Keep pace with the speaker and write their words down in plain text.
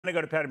to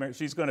go to Patty Mary.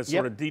 She's going to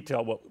sort of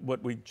detail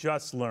what we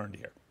just learned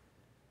here.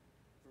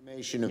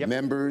 Information of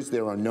members,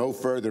 there are no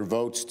further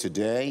votes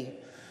today.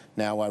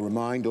 Now, I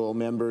remind all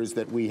members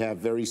that we have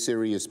very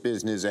serious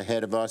business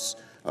ahead of us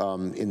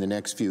in the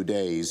next few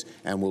days,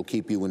 and we'll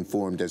keep you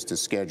informed as to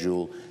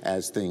schedule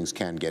as things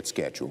can get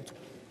scheduled.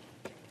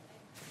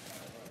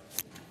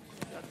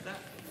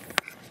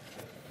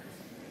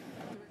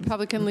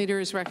 Republican leader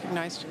is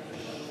recognized.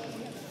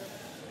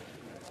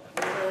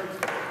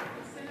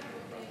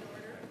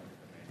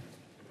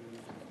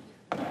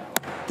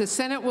 The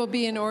Senate will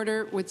be in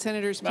order. Would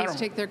senators please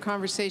take their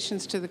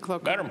conversations to the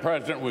cloakroom? Madam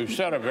President, we've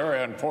set a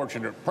very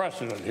unfortunate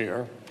precedent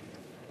here.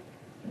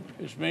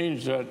 This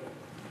means that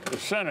the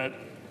Senate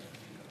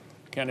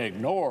can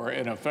ignore,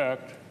 in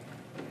effect,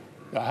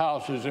 the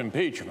House's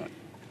impeachment.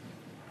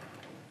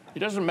 It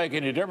doesn't make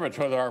any difference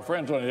whether our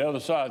friends on the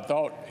other side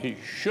thought he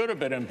should have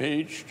been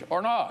impeached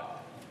or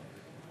not.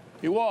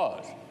 He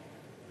was.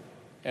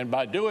 And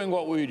by doing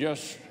what we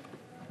just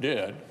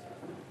did,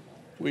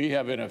 we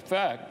have, in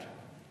effect,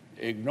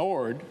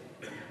 ignored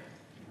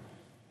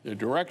the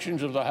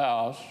directions of the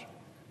House,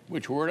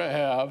 which were to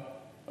have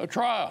a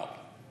trial.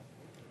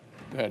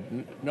 We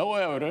had no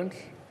evidence,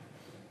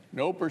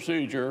 no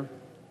procedure.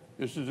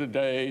 This is a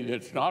day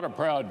that's not a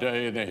proud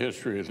day in the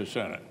history of the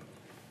Senate.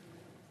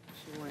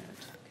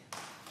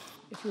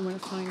 If you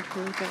want to find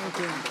her, that would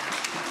be.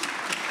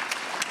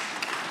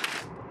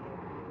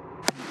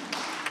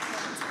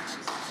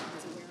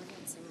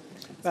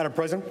 Madam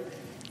President.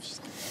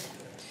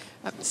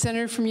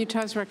 Senator from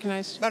Utah is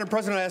recognized. Madam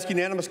President, I ask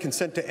unanimous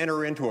consent to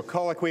enter into a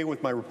colloquy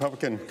with my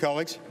Republican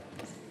colleagues.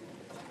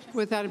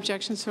 Without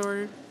objection, so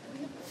ordered.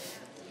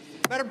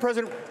 Madam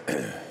President.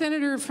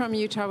 Senator from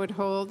Utah would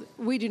hold.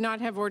 We do not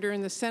have order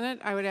in the Senate.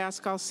 I would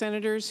ask all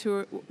senators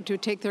to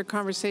take their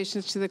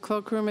conversations to the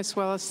cloakroom as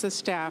well as the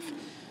staff.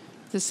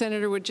 The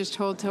senator would just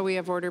hold till we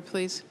have order,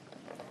 please.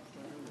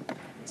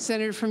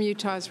 Senator from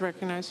Utah is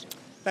recognized.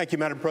 Thank you,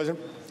 Madam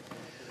President.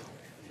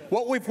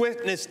 What we've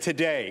witnessed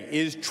today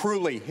is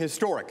truly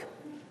historic.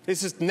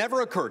 This has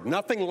never occurred.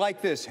 Nothing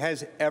like this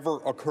has ever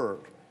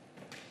occurred.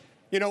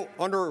 You know,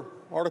 under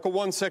Article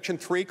 1, Section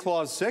 3,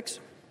 Clause 6,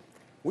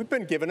 we've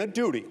been given a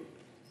duty.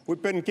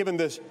 We've been given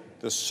the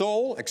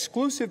sole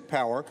exclusive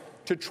power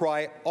to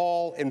try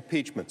all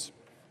impeachments.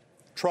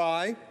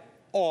 Try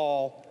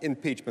all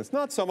impeachments,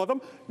 not some of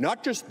them,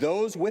 not just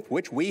those with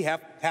which we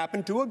have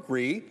happened to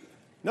agree,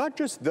 not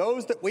just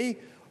those that we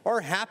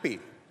are happy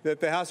that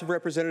the House of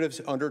Representatives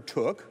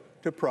undertook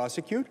to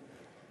prosecute,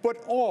 but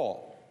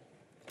all.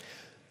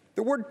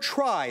 The word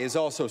try is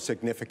also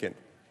significant.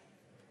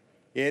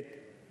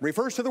 It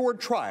refers to the word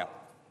trial.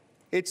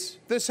 It's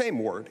the same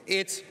word.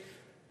 It's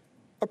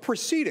a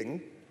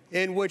proceeding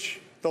in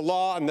which the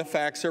law and the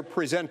facts are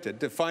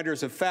presented to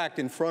finders of fact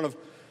in front of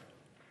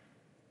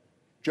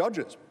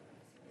judges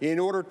in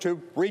order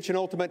to reach an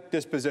ultimate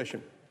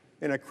disposition.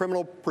 In a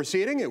criminal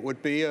proceeding, it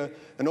would be an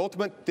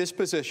ultimate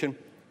disposition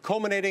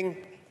culminating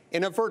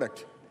in a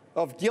verdict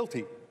of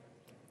guilty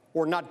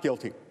or not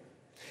guilty.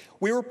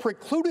 We were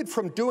precluded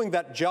from doing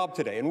that job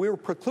today, and we were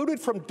precluded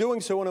from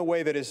doing so in a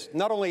way that is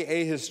not only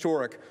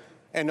ahistoric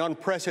and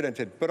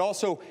unprecedented, but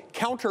also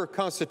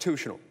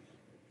counter-constitutional.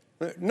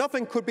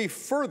 Nothing could be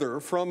further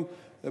from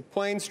the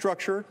plain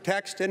structure,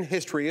 text, and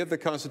history of the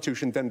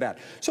Constitution than that.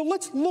 So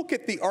let's look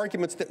at the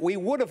arguments that we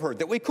would have heard,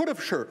 that we could have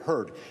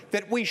heard,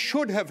 that we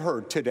should have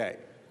heard today,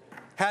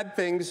 had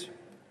things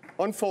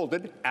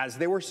unfolded as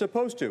they were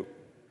supposed to.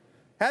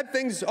 Had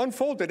things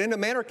unfolded in a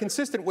manner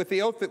consistent with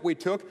the oath that we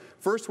took,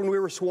 first when we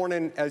were sworn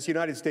in as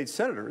United States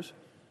senators.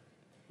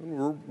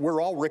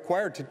 We're all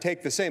required to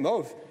take the same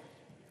oath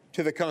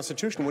to the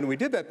Constitution when we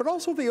did that, but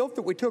also the oath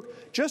that we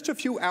took just a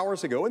few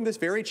hours ago in this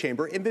very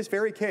chamber, in this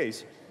very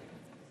case,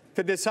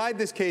 to decide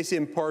this case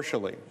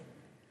impartially.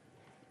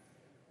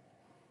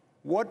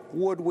 What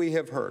would we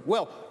have heard?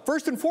 Well,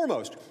 first and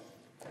foremost,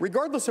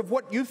 regardless of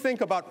what you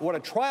think about what a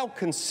trial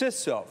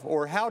consists of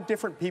or how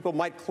different people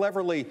might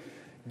cleverly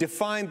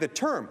define the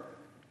term,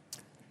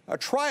 a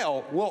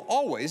trial will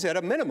always, at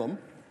a minimum,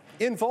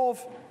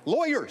 involve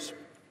lawyers.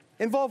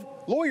 And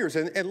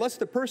unless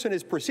the person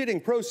is proceeding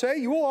pro se,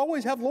 you will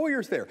always have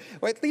lawyers there.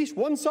 Or at least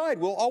one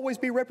side will always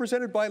be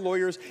represented by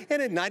lawyers,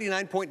 and in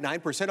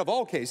 99.9% of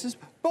all cases,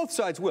 both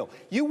sides will.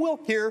 You will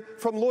hear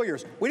from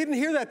lawyers. We didn't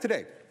hear that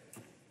today.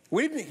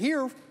 We didn't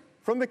hear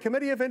from the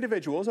committee of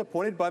individuals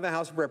appointed by the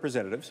House of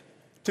Representatives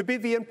to be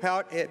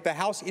the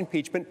House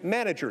impeachment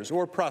managers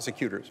or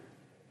prosecutors.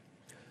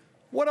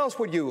 What else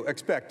would you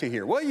expect to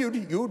hear? Well,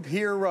 you'd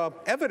hear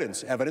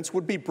evidence. Evidence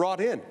would be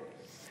brought in.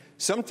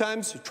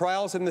 Sometimes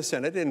trials in the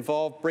Senate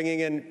involve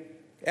bringing in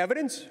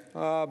evidence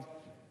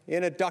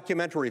in a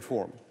documentary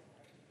form.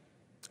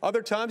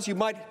 Other times you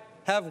might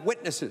have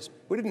witnesses.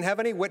 We didn't have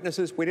any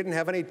witnesses. We didn't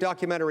have any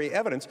documentary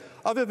evidence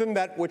other than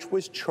that which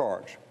was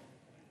charged.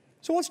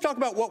 So let's talk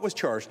about what was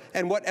charged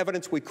and what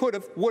evidence we could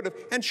have, would have,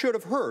 and should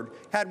have heard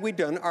had we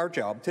done our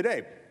job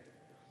today.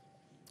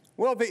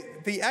 Well,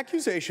 the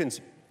accusations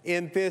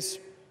in this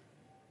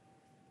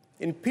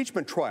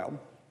impeachment trial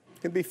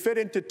can be fit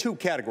into two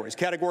categories.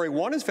 Category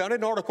 1 is found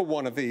in Article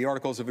 1 of the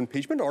Articles of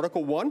Impeachment.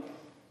 Article 1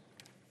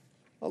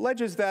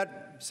 alleges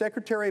that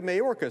Secretary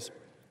Mayorkas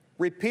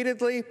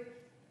repeatedly,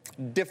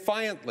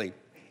 defiantly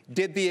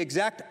did the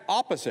exact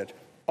opposite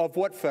of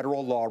what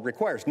federal law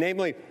requires,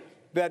 namely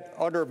that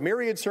under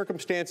myriad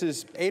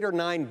circumstances, 8 or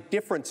 9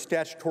 different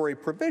statutory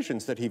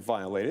provisions that he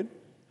violated,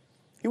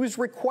 he was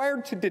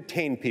required to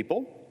detain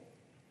people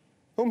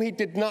whom he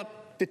did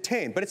not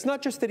detain. But it's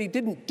not just that he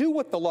didn't do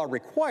what the law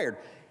required,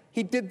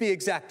 he did the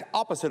exact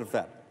opposite of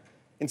that.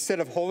 Instead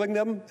of holding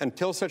them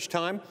until such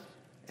time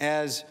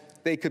as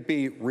they could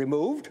be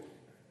removed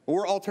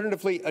or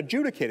alternatively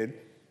adjudicated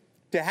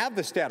to have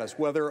the status,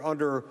 whether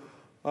under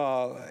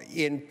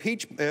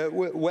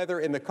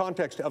whether in the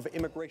context of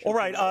immigration. All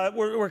right,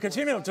 we're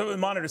continuing to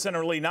monitor,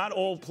 Senator Lee. Not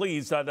all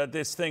pleased that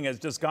this thing has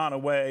just gone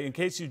away. In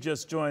case you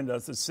just joined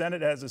us, the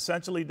Senate has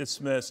essentially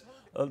dismissed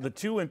the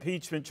 2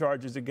 impeachment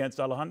charges against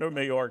Alejandro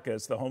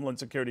Mayorkas, the Homeland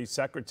Security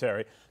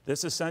Secretary.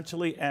 This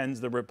essentially ends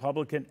the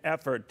Republican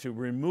effort to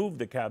remove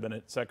the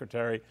cabinet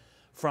secretary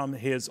from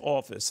his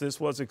office. This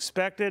was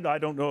expected. I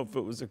don't know if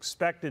it was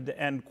expected to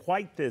end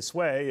quite this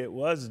way. It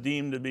was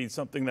deemed to be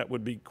something that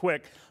would be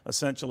quick,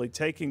 essentially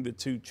taking the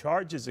 2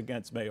 charges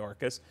against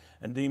Mayorkas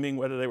and deeming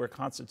whether they were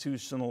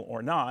constitutional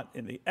or not.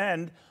 In the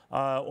end,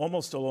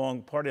 almost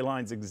along party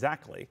lines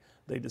exactly,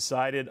 they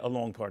decided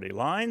along party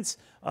lines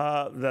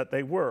that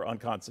they were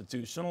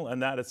unconstitutional, and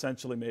that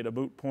essentially made a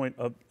moot point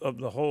of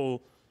the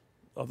whole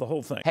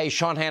thing. Hey,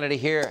 Sean Hannity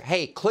here.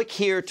 Hey, click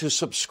here to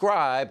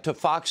subscribe to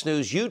Fox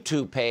News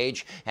YouTube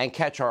page and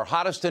catch our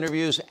hottest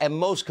interviews and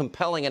most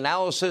compelling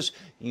analysis.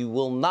 You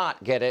will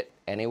not get it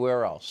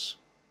anywhere else.